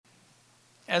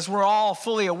As we're all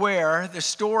fully aware, the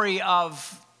story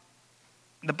of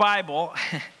the Bible,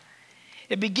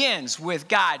 it begins with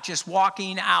God just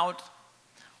walking out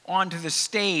onto the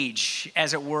stage,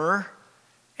 as it were,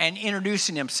 and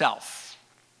introducing himself.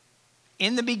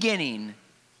 In the beginning,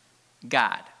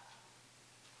 God.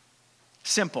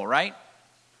 Simple, right?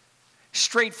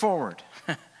 Straightforward.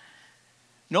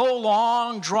 No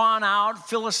long, drawn-out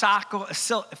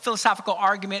philosophical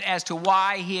argument as to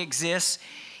why he exists.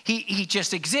 He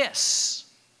just exists.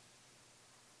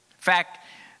 In fact,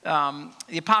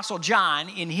 the Apostle John,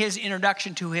 in his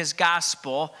introduction to his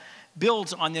gospel,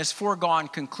 builds on this foregone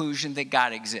conclusion that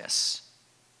God exists.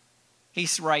 He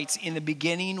writes, "In the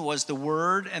beginning was the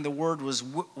Word, and the Word was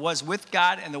with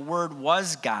God, and the Word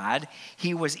was God.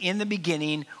 He was in the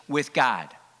beginning with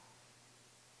God."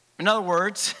 In other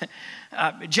words,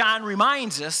 John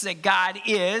reminds us that God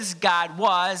is, God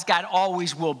was, God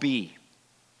always will be.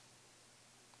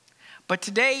 But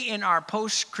today in our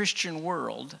post-Christian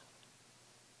world,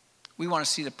 we want to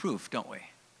see the proof, don't we?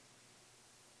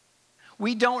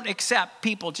 We don't accept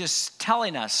people just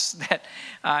telling us that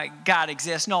God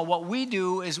exists. No, what we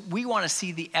do is we want to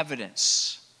see the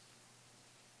evidence.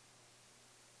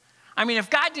 I mean, if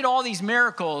God did all these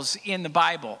miracles in the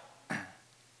Bible,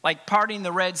 like parting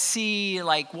the Red Sea,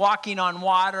 like walking on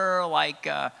water, like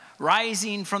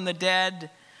rising from the dead,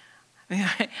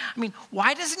 I mean,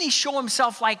 why doesn't he show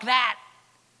himself like that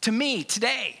to me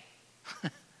today?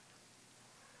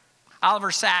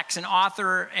 Oliver Sacks, an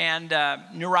author and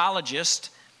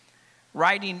neurologist,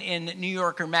 writing in New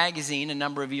Yorker magazine a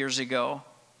number of years ago,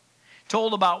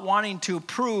 told about wanting to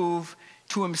prove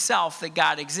to himself that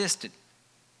God existed.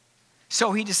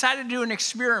 So he decided to do an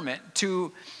experiment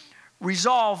to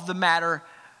resolve the matter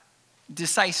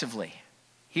decisively.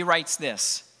 He writes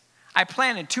this: "I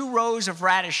planted 2 rows of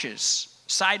radishes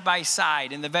side by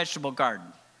side in the vegetable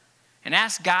garden and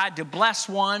asked God to bless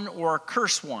one or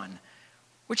curse one,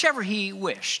 whichever he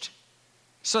wished,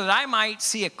 so that I might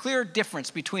see a clear difference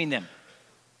between them.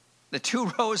 The 2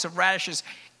 rows of radishes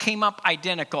came up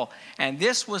identical, and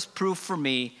this was proof for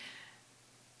me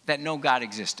that no God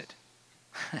existed."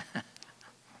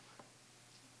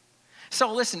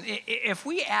 So listen, if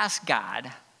we ask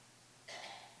God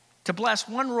to bless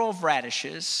one row of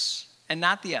radishes and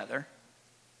not the other,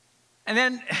 and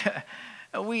then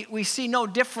we see no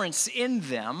difference in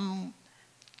them,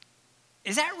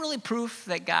 is that really proof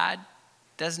that God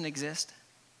doesn't exist?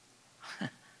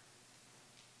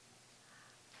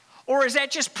 Or is that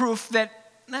just proof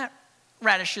that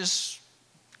radishes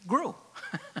grew?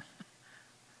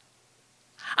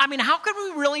 I mean, how could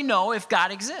we really know if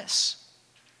God exists?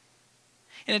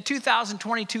 In a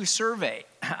 2022 survey,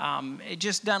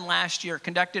 just done last year,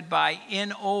 conducted by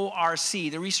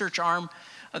NORC, the research arm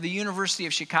of the University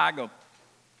of Chicago,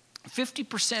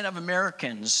 50% of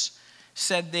Americans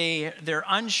said they're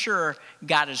unsure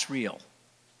God is real.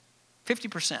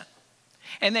 50%.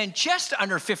 And then just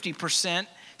under 50%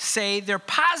 say they're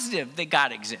positive that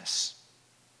God exists.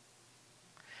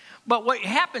 But what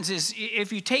happens is,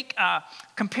 if you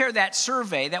compare that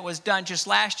survey that was done just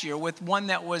last year with one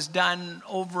that was done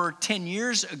over 10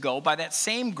 years ago by that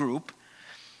same group,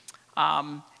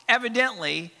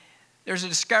 evidently there's a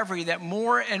discovery that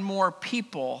more and more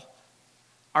people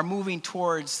are moving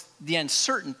towards the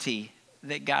uncertainty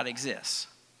that God exists.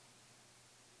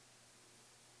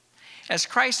 As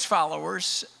Christ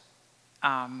followers,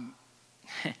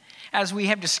 as we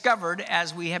have discovered,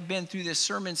 as we have been through this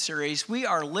sermon series, we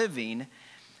are living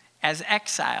as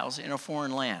exiles in a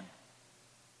foreign land,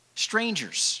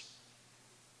 strangers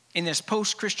in this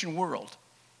post-Christian world.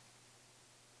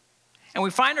 And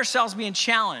we find ourselves being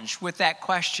challenged with that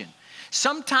question.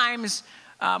 Sometimes,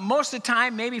 most of the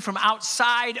time, maybe from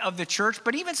outside of the church,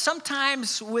 but even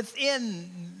sometimes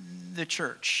within the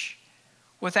church,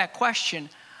 with that question: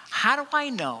 how do I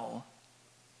know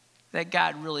that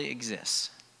God really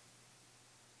exists?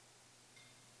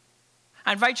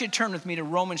 I invite you to turn with me to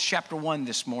Romans chapter 1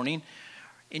 this morning.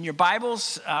 In your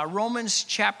Bibles, Romans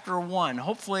chapter 1.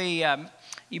 Hopefully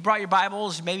you brought your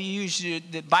Bibles. Maybe you use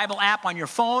the Bible app on your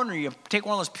phone, or you take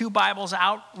one of those pew Bibles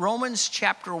out. Romans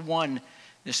chapter 1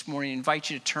 this morning. I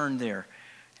invite you to turn there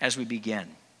as we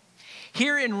begin.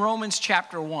 Here in Romans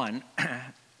chapter 1,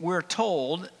 we're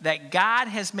told that God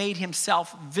has made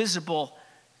himself visible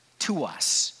to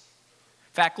us.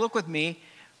 In fact, look with me,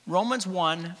 Romans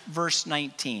 1, verse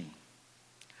 19.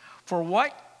 "For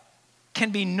what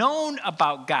can be known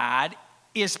about God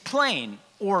is plain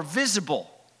or visible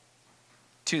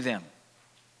to them,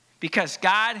 because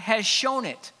God has shown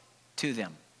it to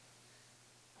them."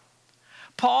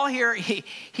 Paul here,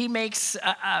 he makes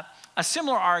a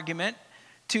similar argument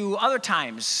to other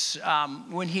times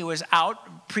when he was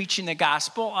out preaching the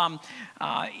gospel,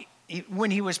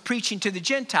 when he was preaching to the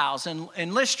Gentiles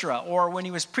in Lystra, or when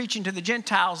he was preaching to the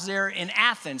Gentiles there in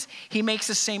Athens. He makes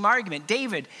the same argument.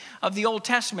 David of the Old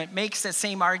Testament makes that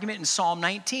same argument in Psalm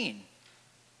 19.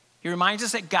 He reminds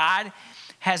us that God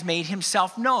has made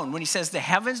himself known when he says the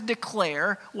heavens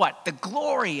declare what? The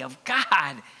glory of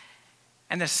God,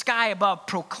 and the sky above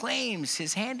proclaims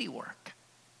his handiwork.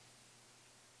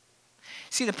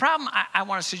 See, the problem I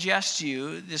want to suggest to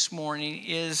you this morning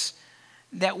is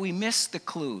that we miss the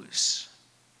clues.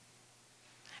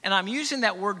 And I'm using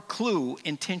that word clue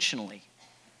intentionally.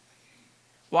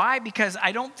 Why? Because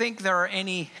I don't think there are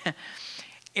any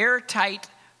airtight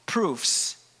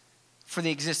proofs for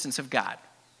the existence of God.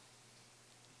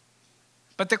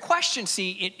 But the question,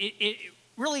 see, it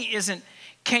really isn't,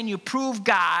 can you prove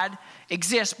God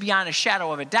exists beyond a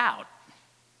shadow of a doubt?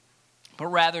 But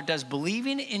rather, does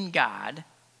believing in God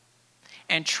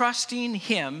and trusting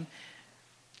him,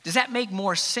 does that make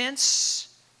more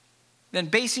sense than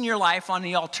basing your life on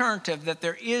the alternative that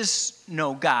there is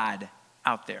no God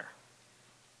out there?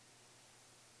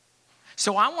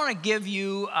 So I want to give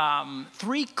you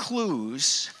 3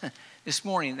 clues this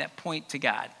morning that point to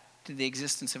God, to the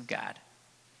existence of God.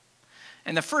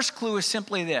 And the first clue is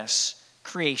simply this: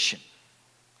 creation.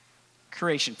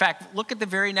 Creation. In fact, look at the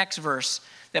very next verse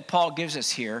that Paul gives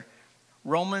us here,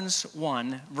 Romans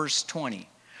 1, verse 20.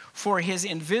 For his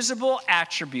invisible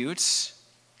attributes,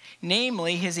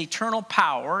 namely his eternal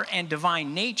power and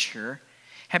divine nature,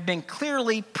 have been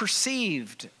clearly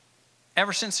perceived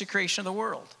ever since the creation of the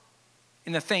world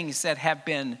in the things that have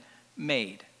been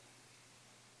made.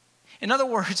 In other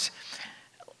words,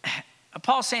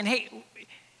 Paul's saying, hey,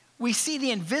 we see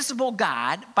the invisible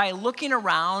God by looking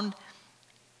around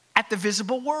at the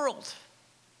visible world.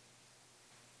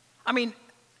 I mean,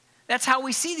 that's how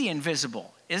we see the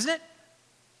invisible, isn't it?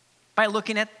 By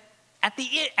looking at the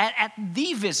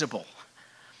visible.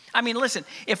 I mean, listen,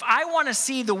 if I want to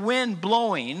see the wind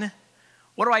blowing,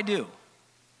 what do?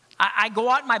 I go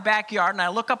out in my backyard and I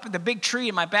look up at the big tree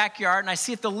in my backyard and I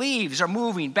see if the leaves are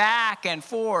moving back and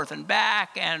forth and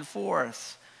back and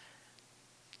forth.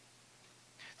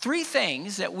 3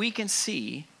 things that we can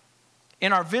see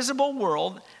in our visible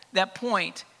world that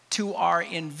point to our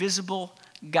invisible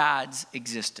God's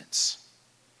existence.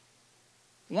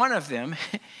 One of them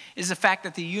is the fact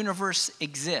that the universe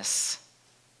exists.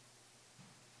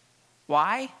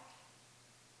 Why?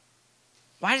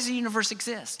 Why does the universe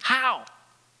exist? How?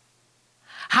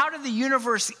 How did the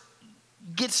universe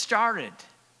get started?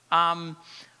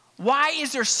 Why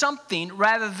is there something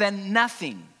rather than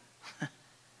nothing?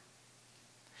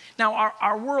 Now,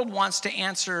 our world wants to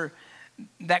answer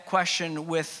that question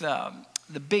with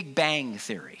the Big Bang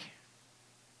theory.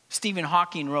 Stephen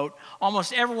Hawking wrote,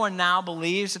 almost everyone now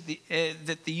believes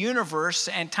that the universe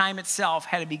and time itself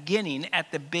had a beginning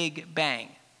at the Big Bang.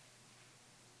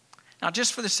 Now,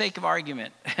 just for the sake of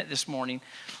argument this morning,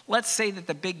 let's say that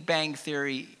the Big Bang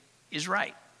theory is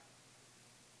right.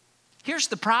 Here's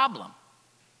the problem.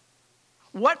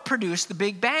 What produced the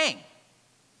Big Bang?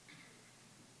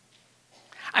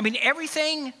 I mean,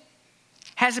 everything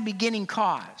has a beginning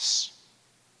cause.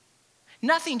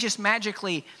 Nothing just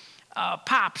magically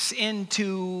pops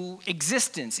into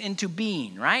existence, into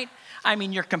being, right? I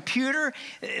mean, your computer,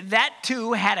 that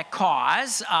too had a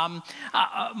cause.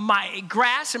 My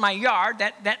grass in my yard,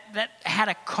 that had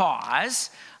a cause.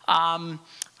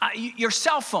 Your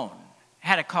cell phone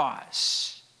had a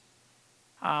cause.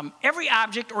 Every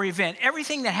object or event,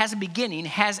 everything that has a beginning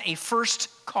has a first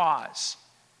cause.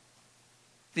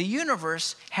 The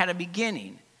universe had a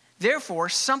beginning. Therefore,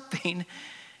 something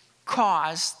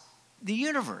caused the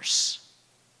universe.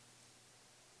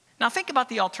 Now think about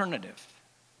the alternative.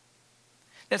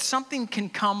 That something can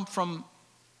come from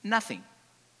nothing.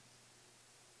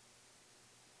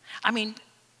 I mean,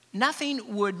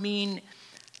 nothing would mean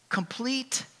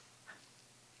complete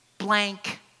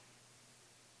blank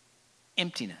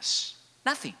emptiness.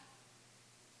 Nothing.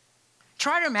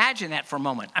 Try to imagine that for a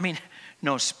moment. I mean,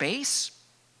 no space,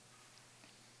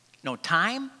 no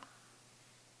time,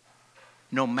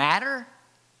 no matter,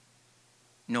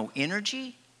 no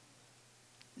energy,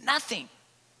 nothing.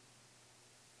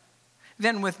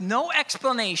 Then with no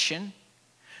explanation,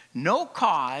 no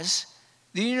cause,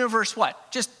 the universe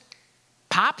what? Just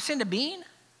pops into being?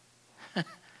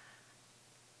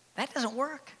 That doesn't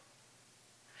work.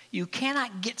 You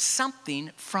cannot get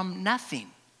something from nothing.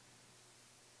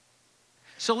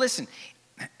 So listen,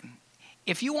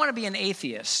 if you want to be an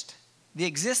atheist, the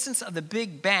existence of the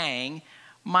Big Bang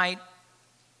might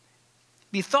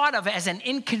be thought of as an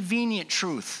inconvenient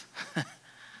truth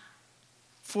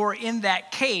For in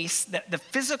that case, the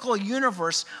physical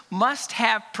universe must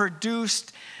have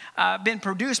been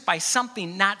produced by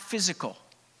something not physical.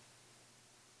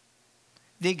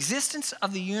 The existence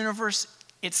of the universe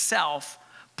itself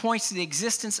points to the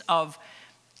existence of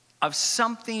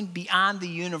something beyond the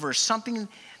universe, something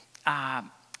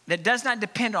that does not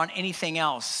depend on anything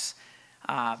else.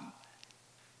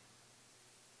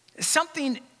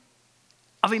 Something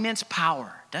of immense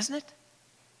power, doesn't it?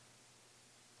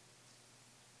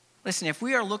 Listen, if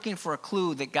we are looking for a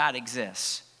clue that God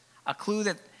exists, a clue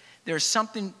that there's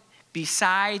something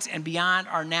besides and beyond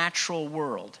our natural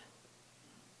world,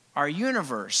 our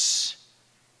universe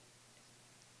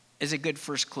is a good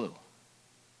first clue.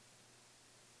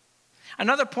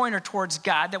 Another pointer towards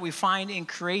God that we find in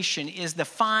creation is the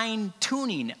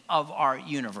fine-tuning of our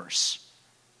universe.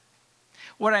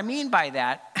 What I mean by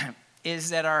that is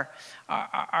that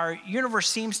our universe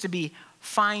seems to be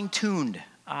fine-tuned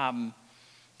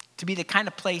to be the kind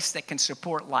of place that can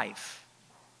support life.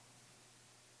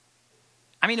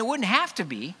 I mean, it wouldn't have to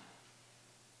be,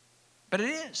 but it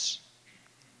is.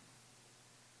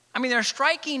 I mean, there are a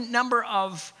striking number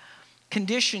of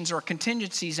conditions or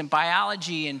contingencies in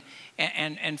biology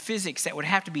and physics that would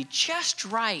have to be just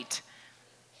right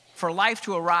for life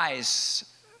to arise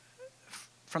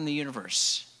from the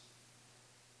universe.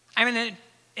 I mean,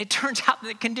 it turns out that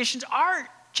the conditions are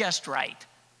just right.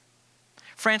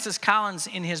 Francis Collins,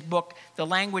 in his book, The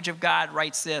Language of God,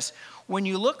 writes this: when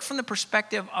you look from the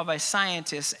perspective of a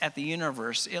scientist at the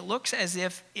universe, it looks as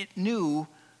if it knew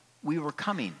we were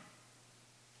coming.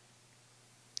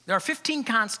 There are 15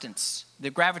 constants: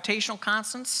 the gravitational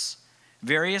constants,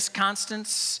 various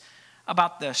constants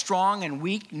about the strong and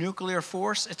weak nuclear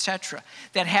force, etc.,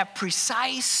 that have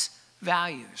precise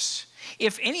values.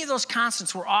 If any of those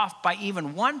constants were off by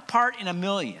even 1 part in a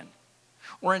million,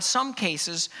 or in some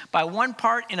cases by 1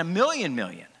 part in a million,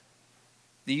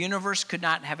 the universe could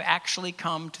not have actually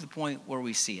come to the point where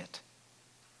we see it.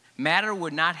 Matter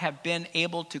would not have been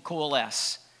able to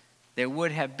coalesce. There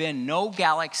would have been no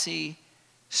galaxy,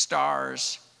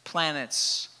 stars,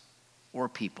 planets, or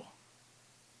people.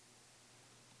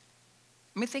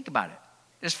 I mean, think about it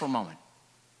just for a moment.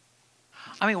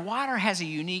 I mean, water has a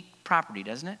unique property,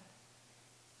 doesn't it?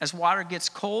 As water gets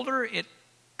colder, it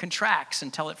contracts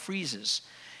until it freezes.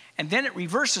 And then it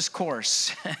reverses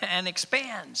course and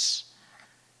expands.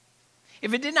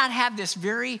 If it did not have this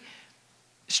very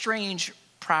strange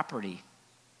property,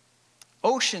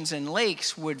 oceans and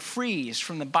lakes would freeze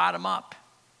from the bottom up.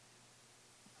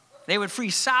 They would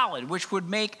freeze solid, which would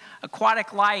make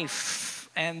aquatic life,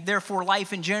 and therefore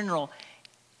life in general,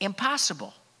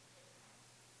 impossible.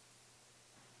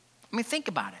 I mean, think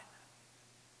about it.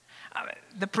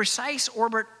 The precise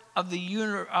orbit of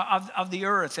the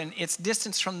earth and its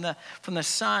distance from the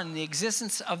sun, the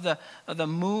existence of the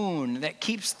moon that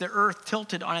keeps the earth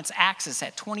tilted on its axis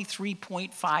at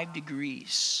 23.5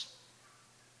 degrees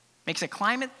makes a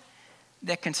climate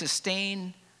that can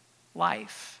sustain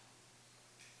life.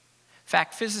 In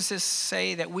fact, physicists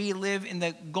say that we live in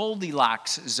the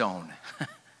Goldilocks zone.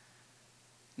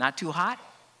 Not too hot,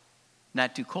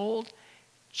 not too cold,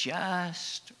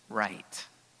 just right.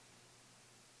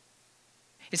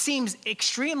 It seems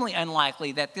extremely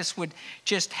unlikely that this would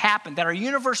just happen, that our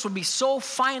universe would be so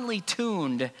finely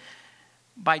tuned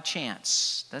by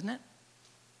chance, doesn't it?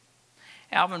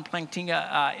 Alvin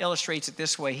Plantinga illustrates it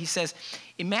this way. He says,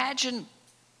 imagine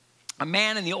a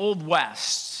man in the Old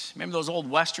West. Remember those old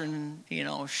Western,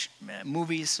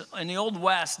 movies? In the Old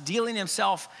West, dealing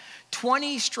himself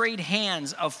 20 straight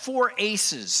hands of 4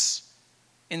 aces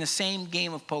in the same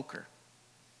game of poker.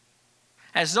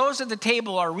 As those at the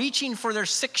table are reaching for their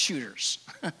 6-shooters,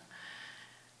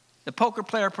 the poker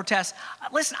player protests,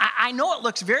 listen, I know it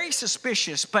looks very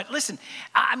suspicious, but listen,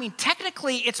 I mean,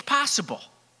 technically it's possible.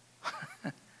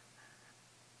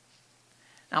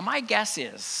 Now, my guess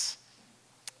is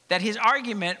that his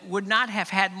argument would not have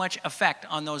had much effect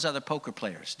on those other poker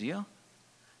players, do you?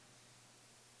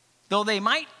 Though they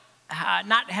might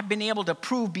not have been able to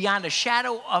prove beyond a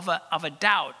shadow of a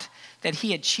doubt that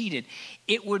he had cheated,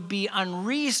 it would be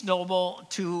unreasonable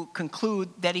to conclude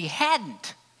that he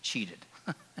hadn't cheated.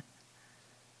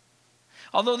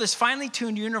 Although this finely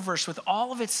tuned universe with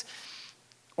all of its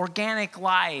organic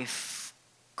life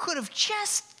could have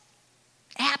just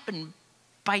happened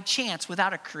by chance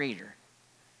without a creator,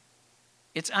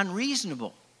 it's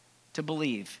unreasonable to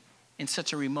believe in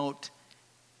such a remote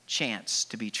chance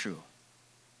to be true.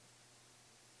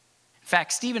 In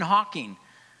fact, Stephen Hawking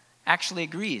actually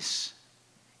agrees.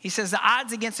 He says the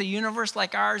odds against a universe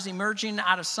like ours emerging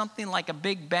out of something like a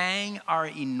Big Bang are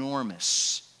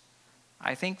enormous.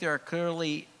 I think there are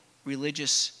clearly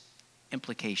religious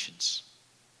implications.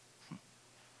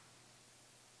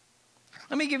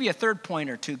 Let me give you a third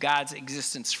pointer to God's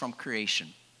existence from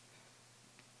creation.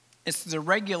 It's the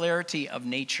regularity of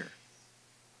nature.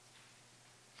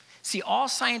 See, all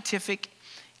scientific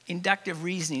inductive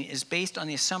reasoning is based on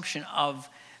the assumption of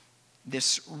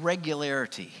this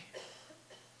regularity,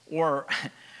 or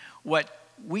what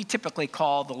we typically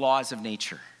call the laws of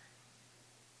nature.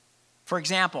 For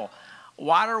example,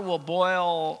 water will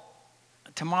boil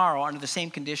tomorrow under the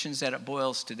same conditions that it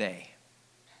boils today.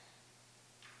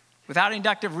 Without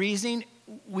inductive reasoning,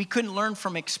 we couldn't learn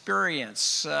from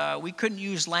experience. We couldn't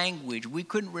use language. We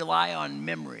couldn't rely on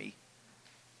memory.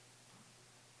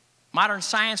 Modern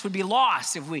science would be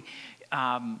lost if we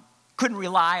couldn't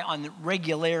rely on the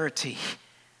regularity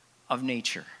of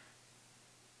nature.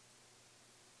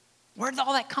 Where did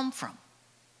all that come from?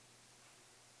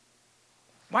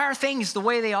 Why are things the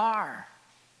way they are?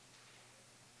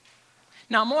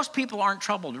 Now, most people aren't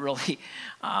troubled really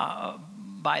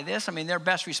by this. I mean, their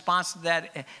best response to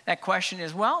that question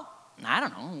is, well, I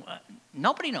don't know.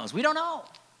 Nobody knows. We don't know.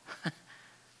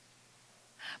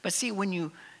 But see, when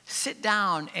you sit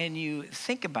down and you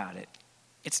think about it,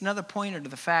 it's another pointer to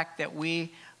the fact that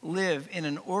we live in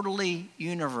an orderly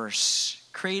universe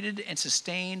created and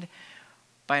sustained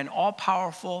by an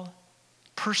all-powerful,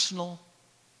 personal,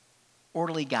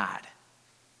 orderly God.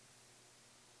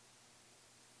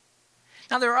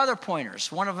 Now, there are other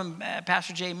pointers. One of them,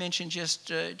 Pastor Jay mentioned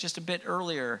just a bit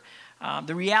earlier.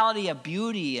 The reality of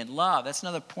beauty and love, that's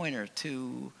another pointer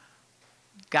to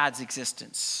God's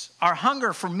existence. Our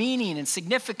hunger for meaning and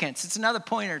significance, it's another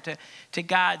pointer to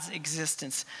God's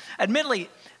existence. Admittedly,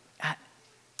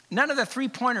 none of the 3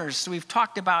 pointers we've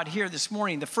talked about here this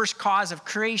morning, the first cause of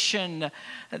creation,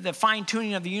 the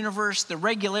fine-tuning of the universe, the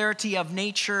regularity of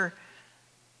nature,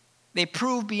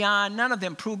 none of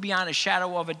them prove beyond a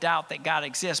shadow of a doubt that God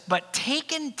exists. But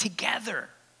taken together,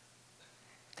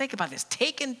 think about this,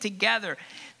 taken together,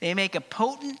 they make a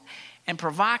potent and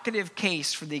provocative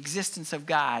case for the existence of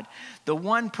God, the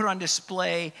one put on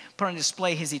display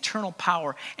his eternal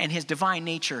power and his divine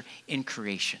nature in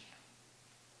creation.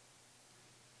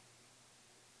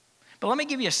 But let me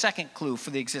give you a second clue for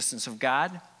the existence of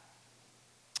God.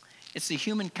 It's the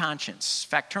human conscience. In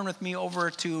fact, turn with me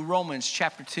over to Romans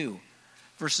chapter 2,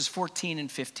 verses 14 and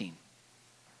 15.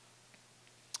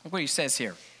 Look what he says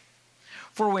here.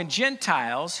 For when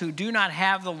Gentiles who do not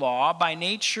have the law by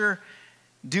nature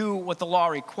do what the law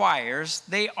requires,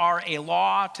 they are a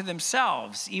law to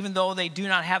themselves, even though they do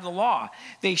not have the law.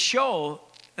 They show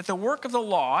that the work of the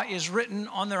law is written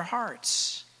on their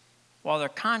hearts, while their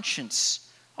conscience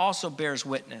also bears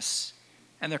witness,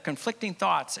 and their conflicting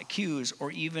thoughts accuse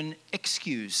or even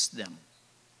excuse them.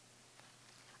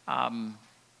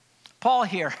 Paul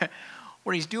here,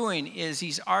 what he's doing is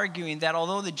he's arguing that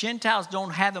although the Gentiles don't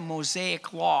have a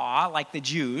Mosaic law like the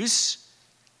Jews,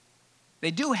 they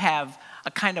do have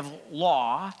a kind of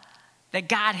law that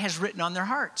God has written on their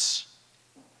hearts.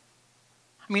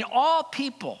 I mean, all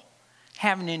people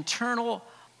have an internal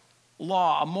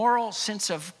law, a moral sense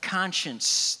of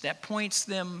conscience that points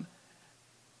them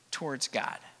towards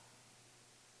God.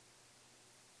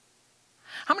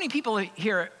 How many people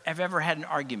here have ever had an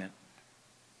argument?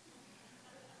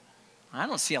 I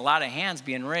don't see a lot of hands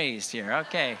being raised here.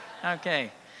 Okay.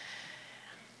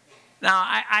 Now,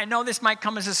 I know this might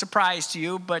come as a surprise to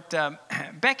you, but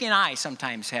Becky and I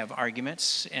sometimes have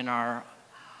arguments in our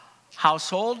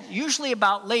household, usually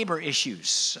about labor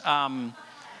issues.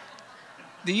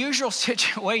 The usual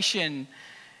situation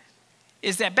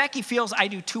is that Becky feels I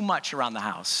do too much around the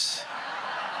house.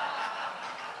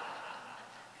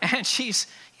 And she's,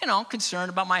 concerned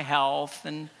about my health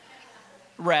and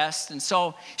rest. And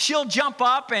so she'll jump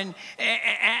up and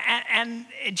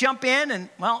jump in, and,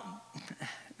 well,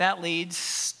 that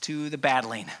leads to the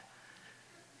battling.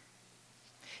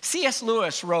 C.S.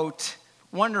 Lewis wrote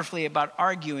wonderfully about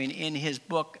arguing in his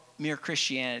book, Mere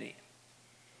Christianity.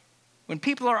 When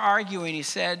people are arguing, he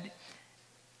said,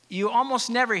 you almost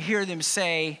never hear them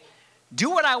say, do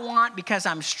what I want because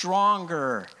I'm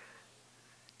stronger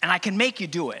and I can make you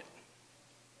do it.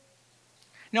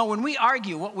 No, when we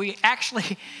argue, what we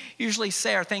actually usually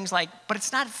say are things like, but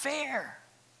it's not fair,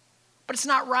 but it's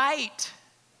not right,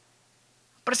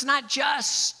 but it's not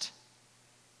just.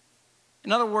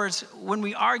 In other words, when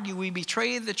we argue, we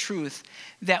betray the truth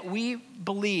that we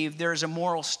believe there is a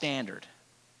moral standard.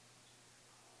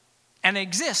 And it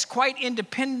exists quite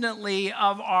independently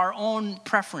of our own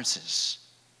preferences.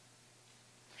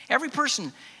 Every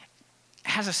person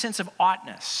has a sense of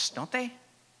oughtness, don't they?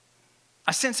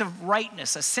 A sense of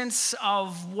rightness, a sense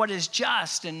of what is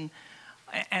just and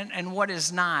and what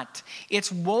is not.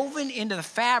 It's woven into the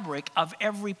fabric of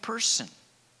every person.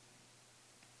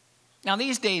 Now,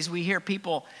 these days we hear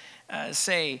people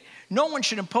say, no one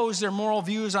should impose their moral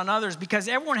views on others because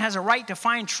everyone has a right to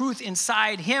find truth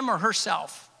inside him or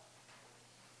herself.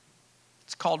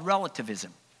 It's called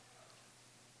relativism.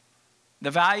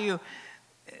 The value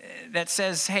that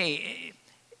says, hey,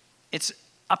 it's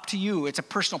up to you. It's a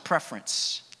personal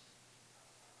preference.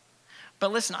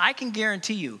 But listen, I can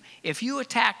guarantee you, if you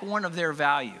attack one of their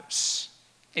values,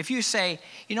 if you say,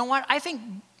 you know what, I think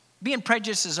being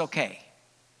prejudiced is okay.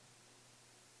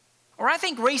 Or I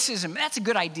think racism, that's a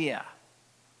good idea.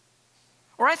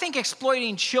 Or I think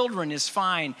exploiting children is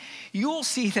fine. You'll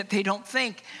see that they don't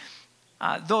think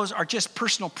those are just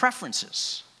personal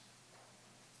preferences.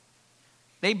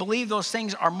 They believe those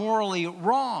things are morally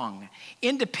wrong,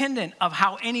 independent of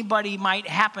how anybody might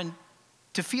happen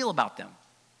to feel about them.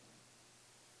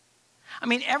 I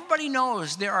mean, everybody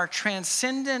knows there are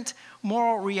transcendent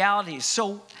moral realities.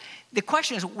 So the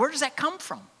question is, where does that come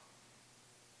from?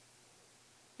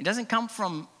 It doesn't come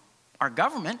from our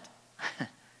government.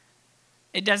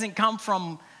 It doesn't come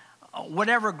from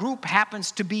whatever group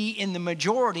happens to be in the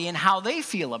majority and how they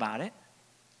feel about it.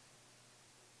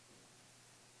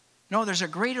 No, there's a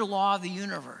greater law of the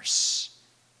universe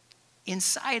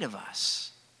inside of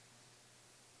us.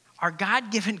 Our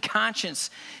God-given conscience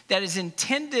that is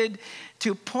intended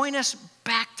to point us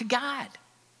back to God.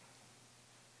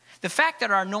 The fact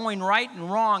that our knowing right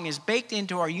and wrong is baked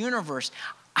into our universe,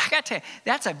 I got to tell you,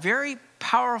 that's a very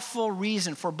powerful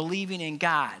reason for believing in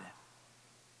God.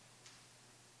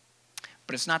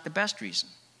 But it's not the best reason.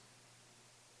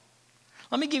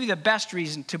 Let me give you the best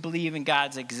reason to believe in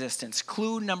God's existence.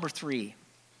 Clue number 3.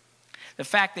 The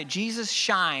fact that Jesus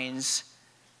shines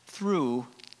through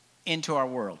into our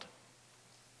world.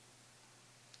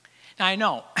 Now I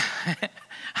know,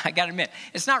 I got to admit,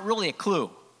 it's not really a clue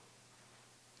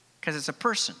because it's a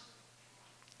person.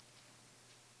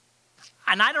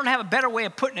 And I don't have a better way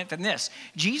of putting it than this.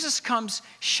 Jesus comes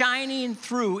shining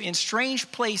through in strange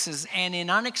places and in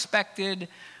unexpected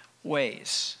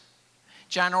ways.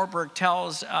 John Ortberg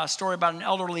tells a story about an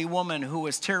elderly woman who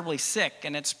was terribly sick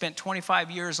and had spent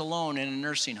 25 years alone in a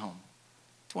nursing home.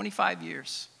 25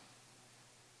 years.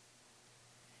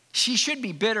 She should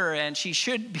be bitter and she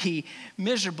should be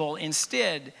miserable.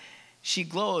 Instead, she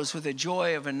glows with a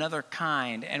joy of another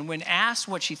kind. And when asked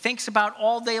what she thinks about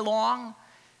all day long,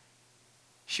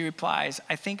 she replies,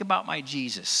 I think about my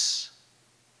Jesus.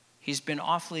 He's been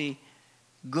awfully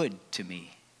good to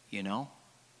me, you know.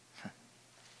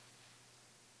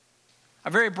 A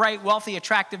very bright, wealthy,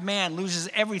 attractive man loses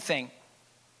everything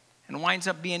and winds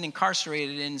up being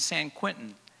incarcerated in San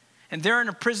Quentin. And there in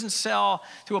a prison cell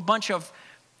to a bunch of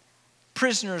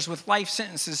prisoners with life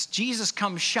sentences, Jesus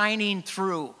comes shining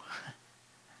through.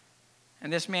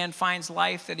 And this man finds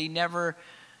life that he never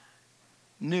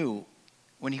knew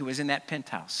when he was in that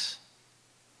penthouse.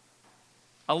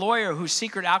 A lawyer whose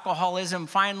secret alcoholism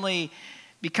finally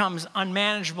becomes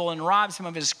unmanageable and robs him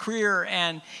of his career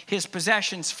and his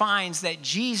possessions finds that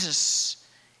Jesus,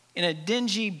 in a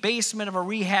dingy basement of a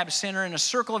rehab center in a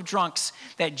circle of drunks,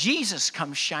 that Jesus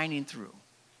comes shining through.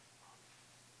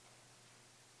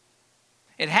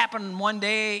 It happened one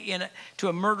day to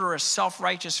a murderous,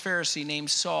 self-righteous Pharisee named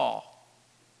Saul,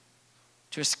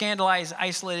 to a scandalized,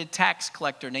 isolated tax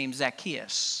collector named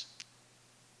Zacchaeus,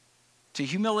 to a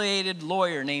humiliated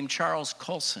lawyer named Charles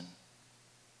Colson,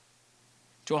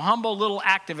 to a humble little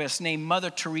activist named Mother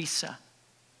Teresa,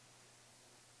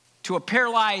 to a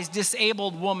paralyzed,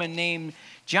 disabled woman named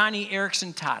Johnny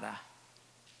Erickson Tata.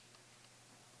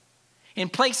 In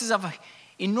places of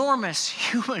enormous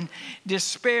human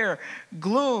despair,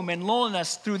 gloom, and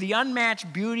loneliness, through the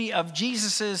unmatched beauty of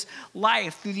Jesus'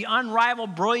 life, through the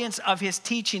unrivaled brilliance of his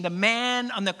teaching, the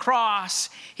man on the cross,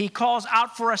 he calls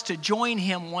out for us to join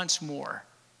him once more.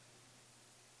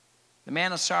 The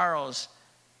man of sorrows,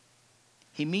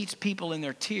 he meets people in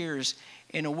their tears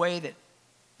in a way that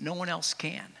no one else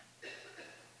can.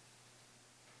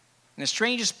 In the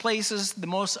strangest places, the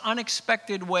most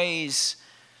unexpected ways,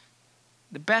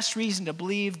 the best reason to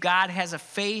believe God has a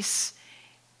face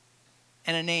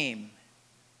and a name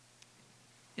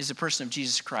is the person of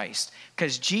Jesus Christ,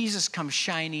 because Jesus comes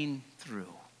shining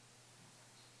through.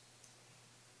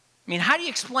 I mean, how do you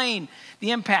explain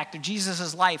the impact of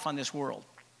Jesus' life on this world?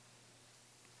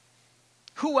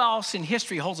 Who else in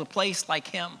history holds a place like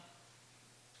him?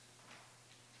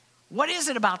 What is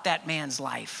it about that man's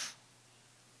life?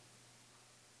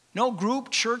 No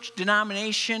group, church,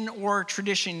 denomination, or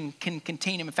tradition can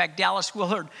contain him. In fact, Dallas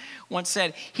Willard once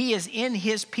said, he is in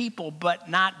his people, but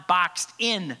not boxed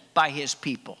in by his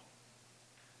people.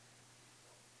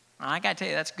 And I got to tell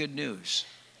you, that's good news.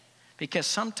 Because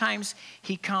sometimes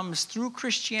he comes through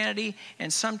Christianity,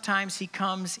 and sometimes he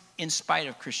comes in spite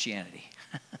of Christianity.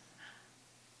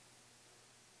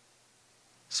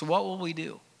 So what will we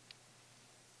do?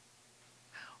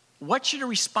 What's your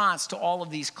response to all of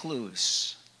these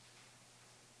clues?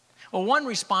 Well, one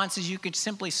response is you could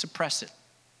simply suppress it.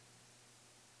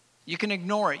 You can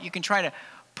ignore it. You can try to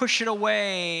push it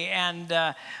away and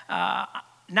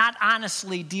not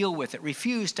honestly deal with it,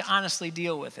 refuse to honestly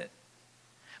deal with it.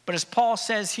 But as Paul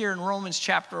says here in Romans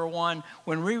chapter 1,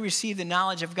 when we receive the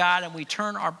knowledge of God and we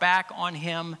turn our back on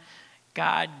him,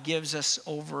 God gives us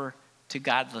over to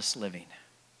godless living.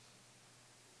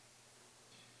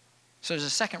 So there's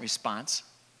a second response.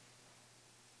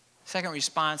 Second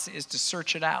response is to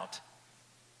search it out,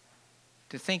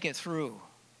 to think it through.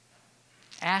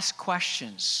 Ask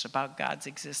questions about God's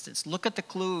existence. Look at the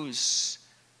clues.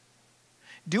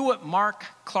 Do what Mark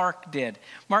Clark did.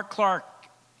 Mark Clark,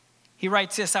 he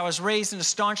writes this: I was raised in a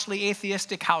staunchly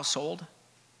atheistic household.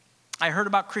 I heard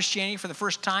about Christianity for the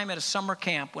first time at a summer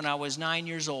camp when I was 9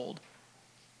 years old.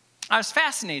 I was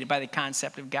fascinated by the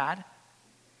concept of God.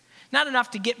 Not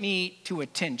enough to get me to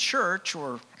attend church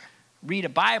or read a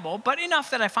Bible, but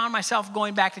enough that I found myself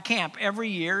going back to camp every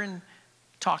year and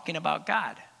talking about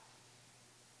God.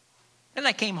 Then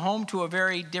I came home to a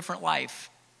very different life.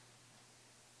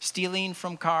 Stealing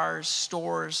from cars,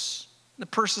 stores, the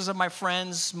purses of my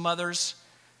friends' mothers.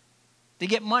 They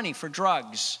get money for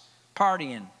drugs,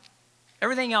 partying,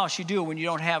 everything else you do when you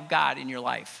don't have God in your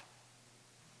life.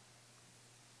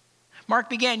 Mark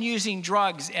began using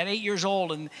drugs at 8 years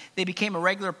old, and they became a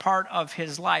regular part of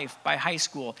his life by high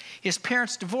school. His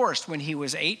parents divorced when he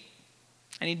was 8,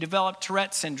 and he developed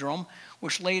Tourette syndrome,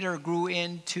 which later grew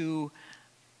into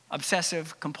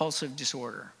obsessive compulsive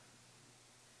disorder.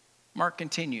 Mark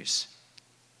continues.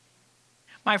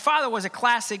 My father was a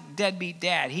classic deadbeat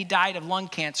dad. He died of lung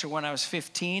cancer when I was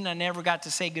 15. I never got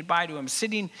to say goodbye to him.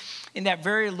 Sitting in that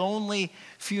very lonely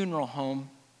funeral home,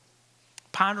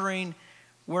 pondering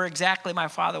where exactly my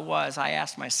father was, I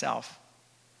asked myself,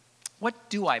 what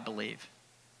do I believe?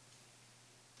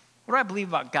 What do I believe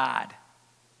about God?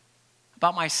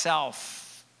 About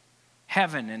myself,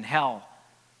 heaven and hell?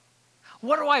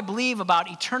 What do I believe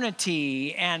about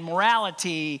eternity and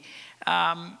morality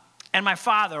and my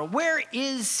father? Where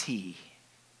is he?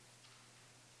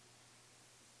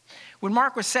 When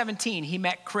Mark was 17, he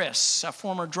met Chris, a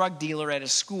former drug dealer at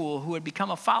his school who had become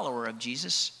a follower of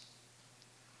Jesus.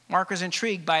 Mark was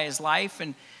intrigued by his life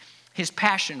and his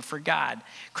passion for God.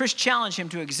 Chris challenged him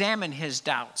to examine his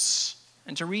doubts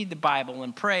and to read the Bible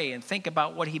and pray and think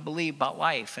about what he believed about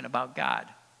life and about God.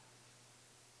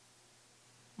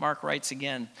 Mark writes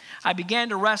again, I began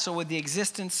to wrestle with the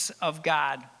existence of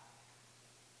God,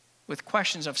 with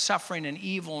questions of suffering and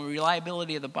evil and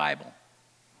reliability of the Bible.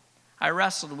 I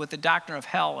wrestled with the doctrine of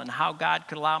hell and how God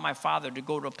could allow my father to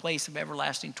go to a place of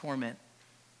everlasting torment.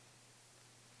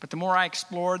 But the more I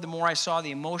explored, the more I saw the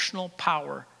emotional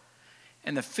power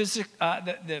and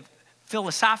the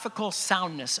philosophical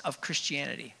soundness of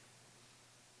Christianity.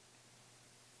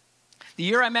 The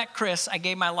year I met Chris, I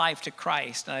gave my life to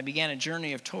Christ, and I began a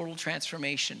journey of total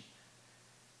transformation.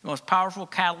 The most powerful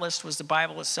catalyst was the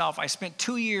Bible itself. I spent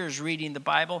 2 years reading the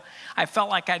Bible. I felt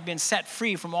like I'd been set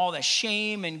free from all the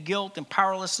shame and guilt and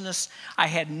powerlessness I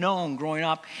had known growing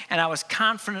up, and I was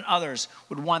confident others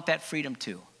would want that freedom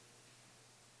too.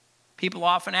 People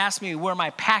often ask me where my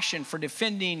passion for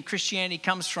defending Christianity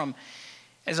comes from.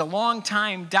 As a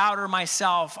longtime doubter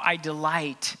myself, I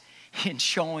delight in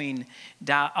showing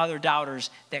other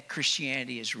doubters that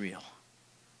Christianity is real.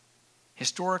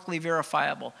 Historically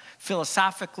verifiable,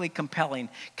 philosophically compelling,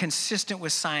 consistent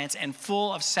with science, and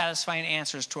full of satisfying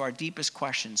answers to our deepest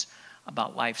questions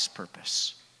about life's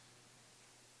purpose.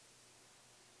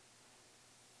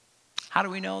 How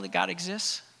do we know that God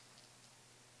exists?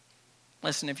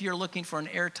 Listen, if you're looking for an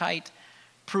airtight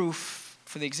proof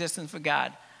for the existence of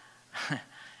God,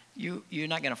 you're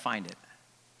not going to find it.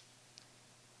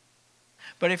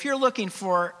 But if you're looking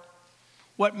for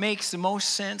what makes the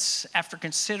most sense after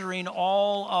considering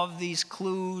all of these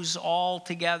clues all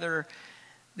together,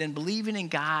 then believing in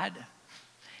God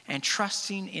and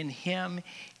trusting in him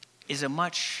is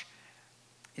much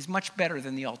better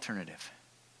than the alternative.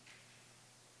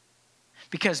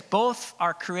 Because both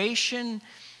our creation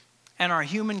and our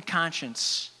human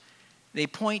conscience, they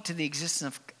point to the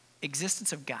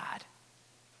existence of God.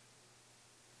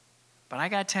 But I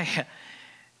got to tell you,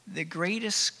 the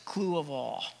greatest clue of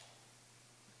all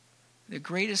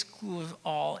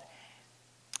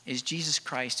is Jesus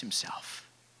Christ himself.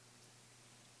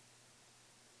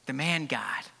 The man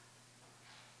God,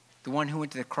 the one who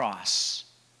went to the cross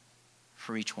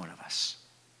for each one of us.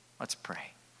 Let's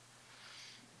pray.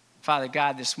 Father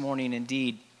God, this morning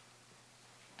indeed,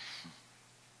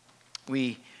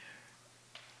 we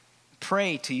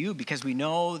pray to you because we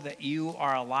know that you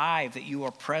are alive, that you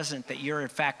are present, that you're in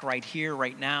fact right here,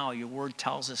 right now. Your word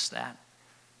tells us that.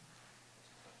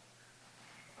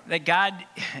 That God,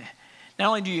 not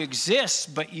only do you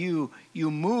exist, but you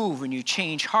move and you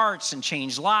change hearts and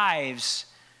change lives.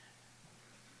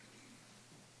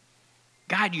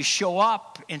 God, you show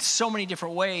up in so many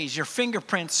different ways. Your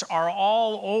fingerprints are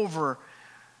all over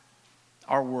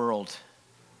our world.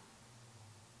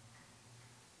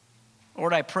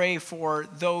 Lord, I pray for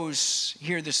those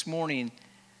here this morning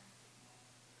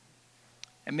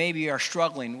and maybe are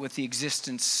struggling with the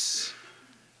existence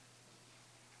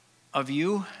of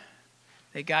you,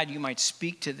 that God, you might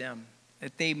speak to them,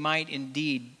 that they might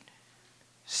indeed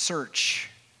search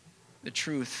the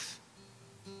truth.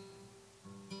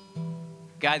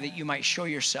 God, that you might show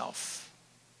yourself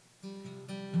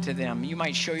to them. You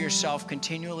might show yourself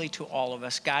continually to all of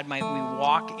us. God, might we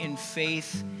walk in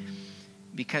faith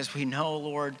because we know,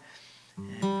 Lord,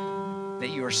 that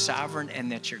you are sovereign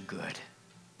and that you're good.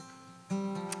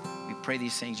 We pray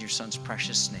these things in your Son's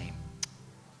precious name.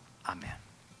 Amen.